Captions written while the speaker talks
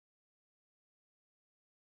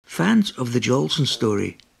Fans of the Jolson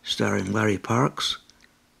story, starring Larry Parks,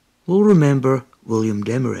 will remember William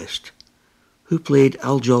Demarest, who played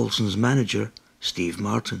Al Jolson's manager, Steve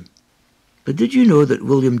Martin. But did you know that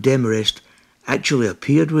William Demarest actually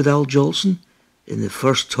appeared with Al Jolson in the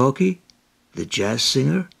first talkie, The Jazz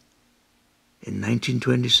Singer, in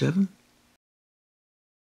 1927?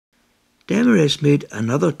 Demarest made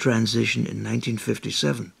another transition in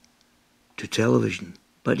 1957 to television,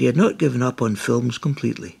 but he had not given up on films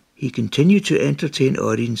completely. He continued to entertain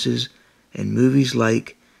audiences in movies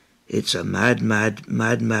like It's a Mad, Mad,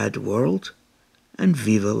 Mad, Mad World and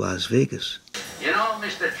Viva Las Vegas. You know,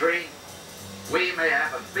 Mr. Tree, we may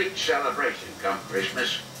have a big celebration come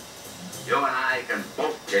Christmas. You and I can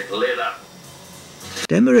both get lit up.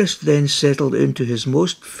 Demarest then settled into his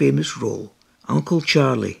most famous role, Uncle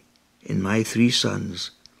Charlie, in My Three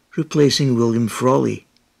Sons, replacing William Frawley,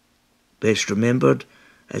 best remembered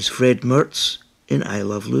as Fred Mertz in I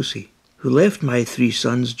Love Lucy, who left My Three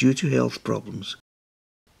Sons due to health problems.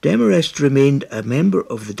 Demarest remained a member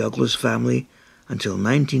of the Douglas family until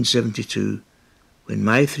 1972, when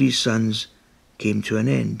My Three Sons came to an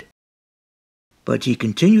end. But he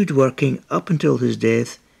continued working up until his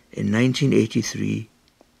death in 1983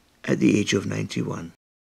 at the age of 91.